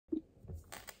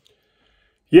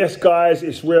Yes, guys,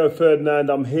 it's Rio Ferdinand.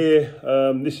 I'm here.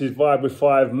 This is Vibe with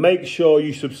 5. Make sure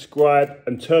you subscribe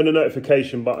and turn the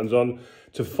notification buttons on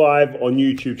to 5 on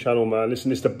YouTube channel, man. Listen,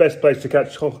 it's the best place to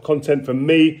catch content from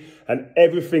me and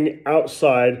everything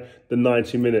outside the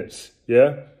 90 minutes,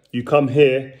 yeah? You come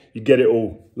here, you get it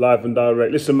all, live and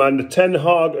direct. Listen, man, the Ten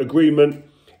Hag agreement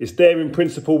is there in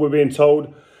principle, we're being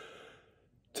told.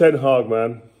 Ten Hag,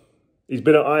 man. He's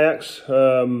been at Ajax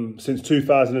since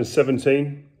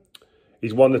 2017.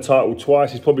 He's won the title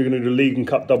twice. He's probably going to do the League and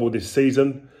Cup double this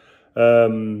season.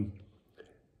 Listen,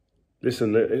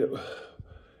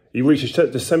 he reached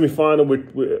the semi-final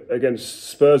against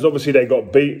Spurs. Obviously, they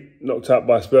got knocked out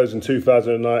by Spurs in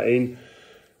 2019.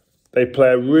 They play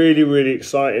a really, really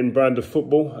exciting brand of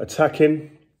football,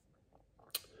 attacking.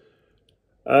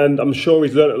 And I'm sure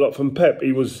he's learned a lot from Pep.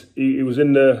 He was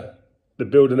in the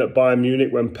building at Bayern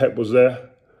Munich when Pep was there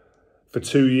for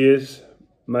 2 years,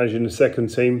 managing the second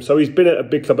team. So he's been at a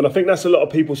big club. And I think that's a lot of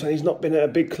people saying he's not been at a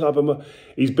big club.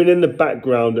 He's been in the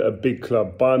background at a big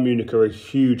club. Bayern Munich are a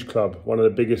huge club, one of the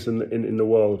biggest in the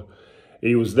world.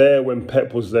 He was there when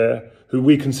Pep was there, who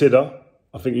we consider,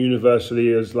 I think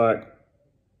universally, as like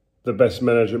the best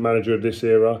manager of this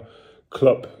era.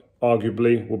 Klopp,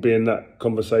 arguably, will be in that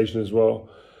conversation as well.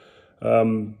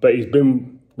 But he's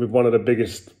been with one of the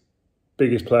biggest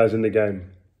players in the game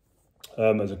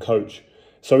as a coach.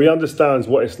 So he understands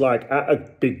what it's like at a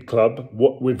big club,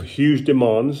 with huge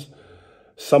demands,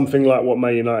 something like what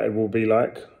Man United will be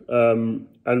like. And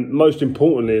most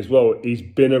importantly as well, he's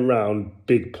been around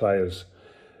big players.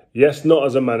 Yes, not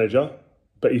as a manager,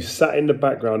 but he's sat in the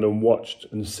background and watched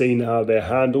and seen how they're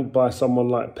handled by someone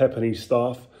like Pep and his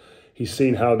staff. He's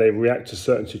seen how they react to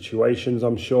certain situations,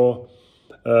 I'm sure.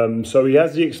 So he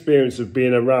has the experience of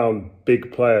being around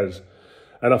big players.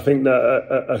 And I think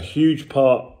that a huge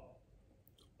part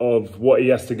of what he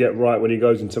has to get right when he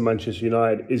goes into Manchester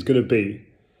United is going to be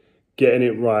getting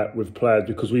it right with players,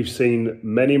 because we've seen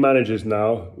many managers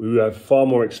now who have far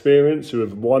more experience, who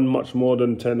have won much more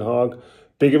than Ten Hag,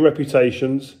 bigger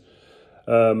reputations,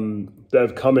 that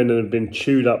have come in and have been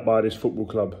chewed up by this football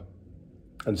club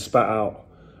and spat out.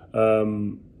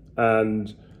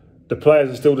 And the players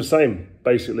are still the same,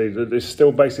 basically. It's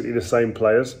still basically the same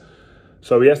players.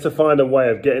 So he has to find a way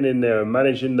of getting in there and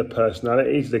managing the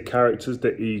personalities, the characters,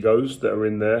 the egos that are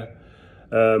in there.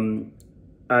 And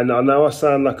I know I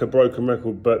sound like a broken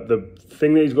record, but the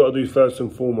thing that he's got to do first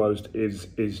and foremost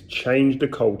is change the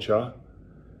culture,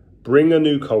 bring a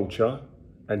new culture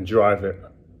and drive it.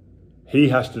 He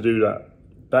has to do that.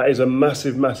 That is a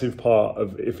massive, massive part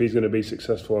of if he's going to be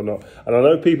successful or not. And I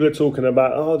know people are talking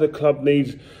about, oh, the club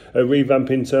needs a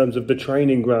revamp in terms of the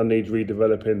training ground needs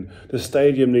redeveloping, the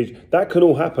stadium needs... That can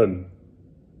all happen.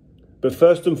 But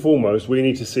first and foremost, we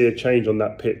need to see a change on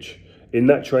that pitch, in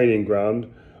that training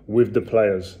ground, with the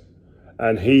players.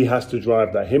 And he has to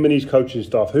drive that. Him and his coaching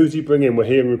staff. Who's he bringing? We're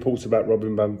hearing reports about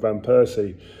Robin van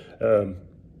Persie, René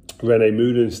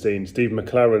Moudenstein, Steve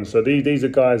McLaren. So these are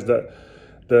guys that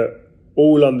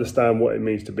all understand what it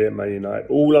means to be at Man United,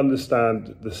 all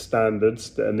understand the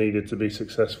standards that are needed to be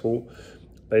successful.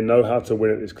 They know how to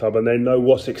win at this club and they know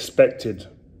what's expected,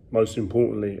 most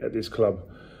importantly, at this club.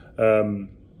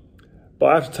 But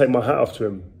I have to take my hat off to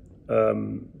him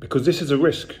because this is a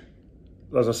risk.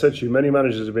 As I said to you, many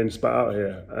managers have been spat out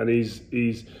here and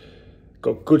he's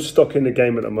got good stock in the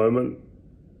game at the moment,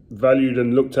 valued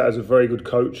and looked at as a very good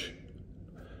coach.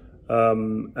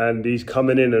 And he's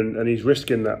coming in and he's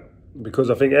risking that. Because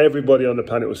I think everybody on the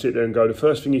planet will sit there and go, the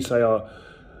first thing you say are,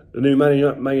 the new Man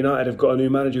United have got a new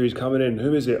manager who's coming in.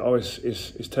 Who is it? Oh,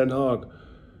 it's Ten Hag.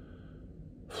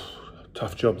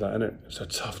 Tough job that, isn't it? It's a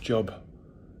tough job.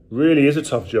 Really is a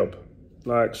tough job.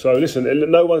 Like, so listen,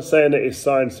 no one's saying that it's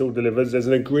signed, still delivers. There's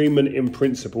an agreement in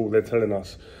principle, they're telling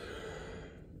us.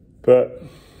 But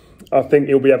I think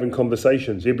he'll be having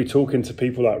conversations. He'll be talking to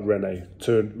people like René,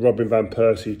 to Robin van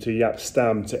Persie, to Jaap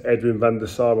Stam, to Edwin van der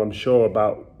Sar, I'm sure,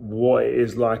 about what it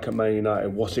is like at Man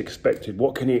United, what's expected,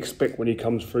 what can he expect when he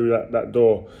comes through that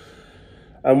door.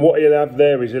 And what he'll have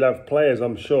there is he'll have players,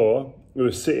 I'm sure, who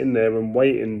are sitting there and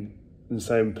waiting and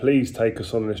saying, please take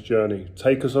us on this journey.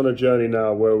 Take us on a journey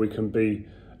now where we can be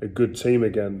a good team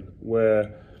again,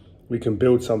 where we can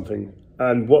build something.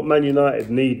 And what Man United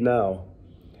need now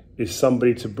is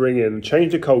somebody to bring in,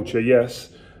 change the culture, yes,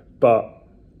 but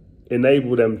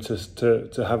enable them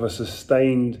to have a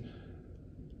sustained,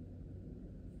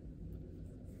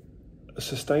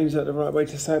 is that the right way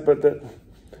to say it? But the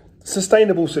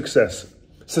sustainable success,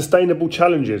 sustainable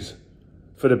challenges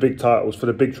for the big titles, for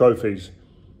the big trophies.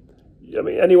 I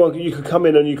mean, anyone, you can come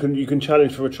in and you can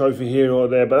challenge for a trophy here or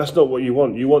there, but that's not what you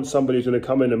want. You want somebody who's going to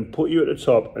come in and put you at the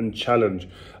top and challenge.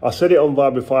 I said it on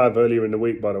Vibe with 5 earlier in the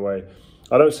week, by the way.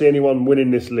 I don't see anyone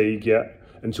winning this league yet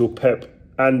until Pep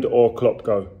and or Klopp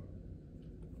go,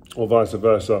 or vice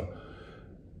versa.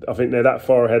 I think they're that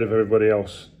far ahead of everybody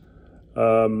else.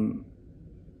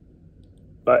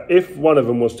 But if one of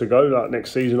them was to go, like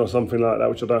next season or something like that,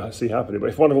 which I don't see happening, but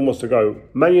if one of them was to go,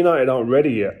 Man United aren't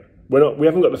ready yet. We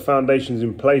haven't got the foundations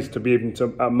in place to be able to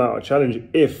mount a challenge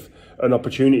if an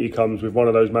opportunity comes with one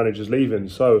of those managers leaving.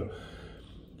 So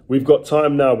we've got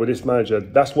time now with this manager.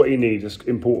 That's what he needs. That's an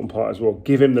important part as well.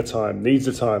 Give him the time. Needs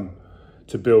the time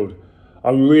to build.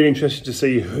 I'm really interested to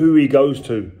see who he goes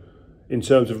to in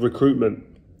terms of recruitment.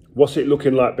 What's it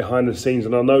looking like behind the scenes?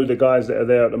 And I know the guys that are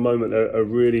there at the moment are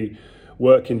really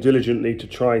working diligently to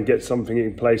try and get something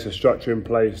in place, a structure in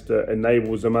place that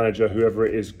enables the manager, whoever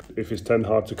it is, if it's Ten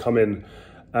Hag, to come in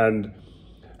and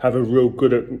have a real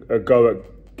good go at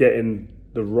getting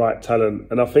the right talent.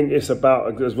 And I think it's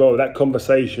about, as well, that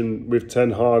conversation with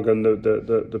Ten Hag and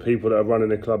the people that are running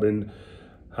the club in,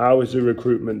 how is the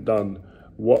recruitment done?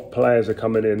 What players are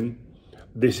coming in?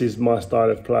 This is my style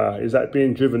of player. Is that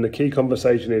being driven? The key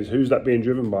conversation is, who's that being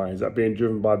driven by? Is that being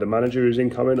driven by the manager who's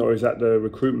incoming, or is that the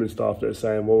recruitment staff that are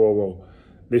saying, whoa, whoa, whoa,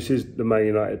 this is the Man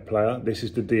United player, this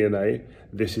is the DNA,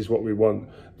 this is what we want?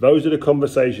 Those are the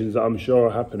conversations that I'm sure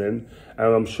are happening,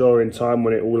 and I'm sure in time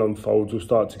when it all unfolds, we'll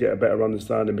start to get a better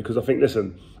understanding. Because I think,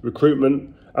 listen,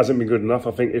 recruitment hasn't been good enough.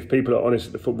 I think if people are honest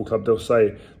at the football club, they'll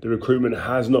say the recruitment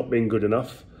has not been good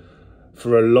enough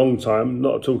for a long time.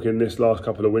 Not talking this last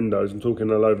couple of windows, I'm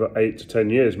talking over 8 to 10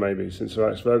 years maybe since Sir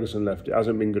Alex Ferguson left. It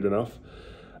hasn't been good enough.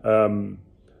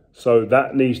 So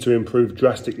that needs to improve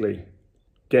drastically.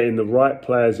 Getting the right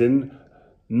players in,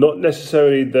 not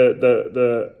necessarily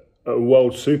the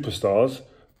world superstars,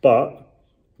 but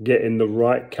getting the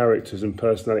right characters and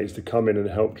personalities to come in and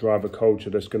help drive a culture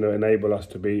that's going to enable us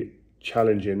to be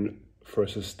challenging for a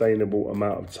sustainable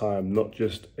amount of time, not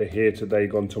just a here today,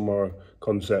 gone tomorrow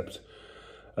concept.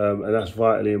 And that's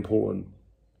vitally important.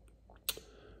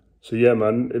 So yeah,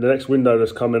 man, in the next window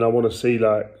that's coming, I want to see,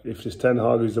 like, if this Ten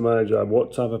Hag who's the manager,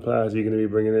 what type of players are you going to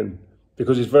be bringing in?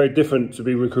 Because it's very different to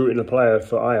be recruiting a player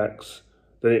for Ajax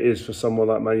than it is for someone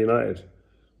like Man United.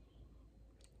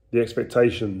 The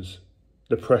expectations,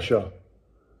 the pressure,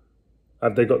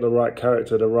 have they got the right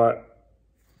character, the right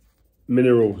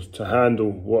minerals to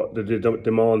handle what the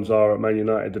demands are at Man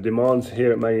United? The demands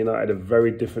here at Man United are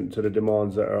very different to the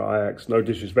demands that are at Ajax. No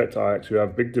disrespect to Ajax, who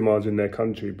have big demands in their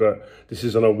country, but this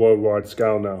is on a worldwide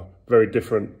scale now. Very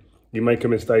different. You make a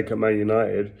mistake at Man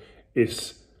United,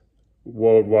 it's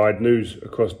worldwide news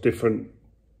across different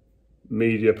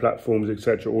media platforms,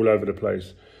 etc., all over the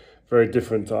place. Very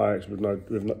different to Ajax, with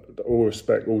all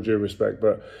respect, all due respect,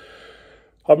 but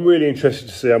I'm really interested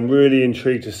to see. I'm really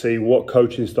intrigued to see what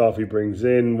coaching staff he brings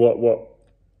in.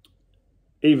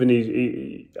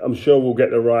 I'm sure we'll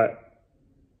get the right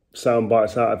sound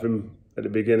bites out of him at the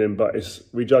beginning, but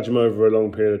we judge him over a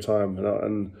long period of time.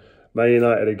 And Man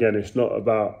United, again, it's not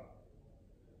about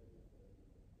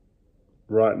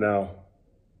right now.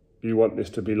 You want this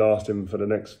to be lasting for the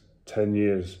next 10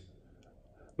 years.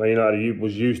 Man United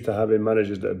was used to having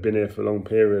managers that have been here for long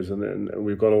periods, and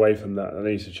we've gone away from that. That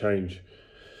needs to change.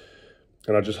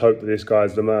 And I just hope that this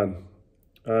guy's the man.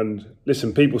 And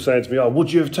listen, people saying to me, oh,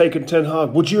 would you have taken Ten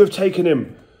Hag? Would you have taken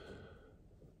him?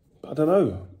 I don't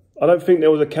know. I don't think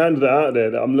there was a candidate out there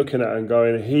that I'm looking at and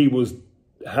going, he was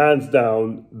hands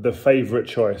down the favourite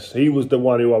choice. He was the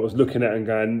one who I was looking at and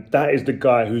going, that is the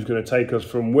guy who's going to take us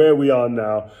from where we are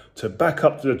now to back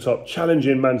up to the top,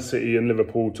 challenging Man City and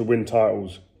Liverpool to win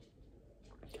titles.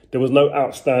 There was no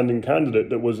outstanding candidate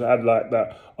that had like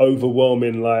that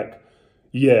overwhelming, like,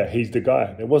 yeah, he's the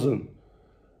guy. There wasn't.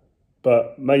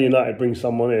 But Man United brings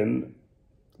someone in,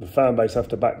 the fan base have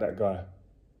to back that guy.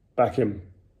 Back him.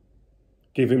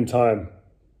 Give him time.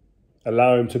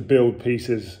 Allow him to build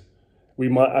pieces. We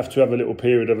might have to have a little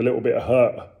period of a little bit of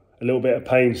hurt, a little bit of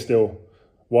pain still,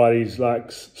 while he's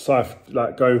like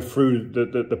going through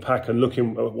the pack and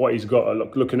looking at what he's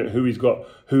got, looking at who he's got,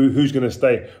 who's going to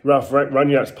stay. Ralph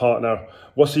Rangnick's partner,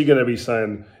 what's he going to be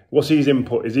saying? What's his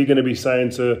input? Is he going to be saying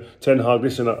to Ten Hag,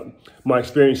 listen, my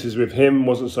experiences with him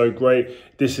wasn't so great.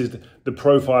 This is the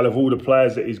profile of all the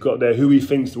players that he's got there, who he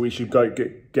thinks that we should go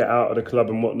get out of the club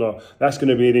and whatnot. That's going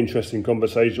to be an interesting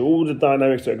conversation. All the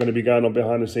dynamics that are going to be going on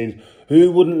behind the scenes.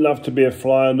 Who wouldn't love to be a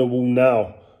fly on the wall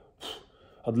now?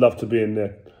 I'd love to be in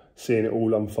there, seeing it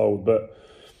all unfold. But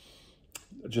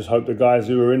I just hope the guys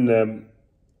who are in there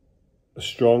are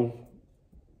strong,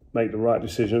 make the right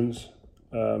decisions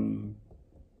for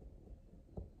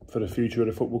the future of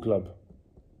the football club.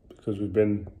 because it's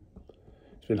been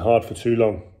hard for too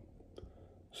long.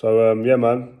 So yeah,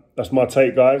 man, that's my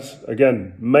take, guys.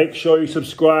 Again, make sure you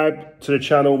subscribe to the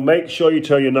channel. Make sure you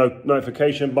turn your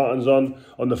notification buttons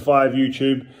on the 5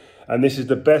 YouTube. And this is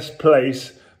the best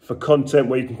place for content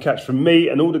where you can catch from me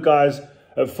and all the guys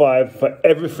at 5 for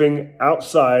everything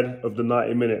outside of the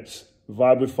 90 minutes.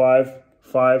 Vibe with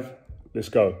 5, let's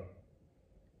go.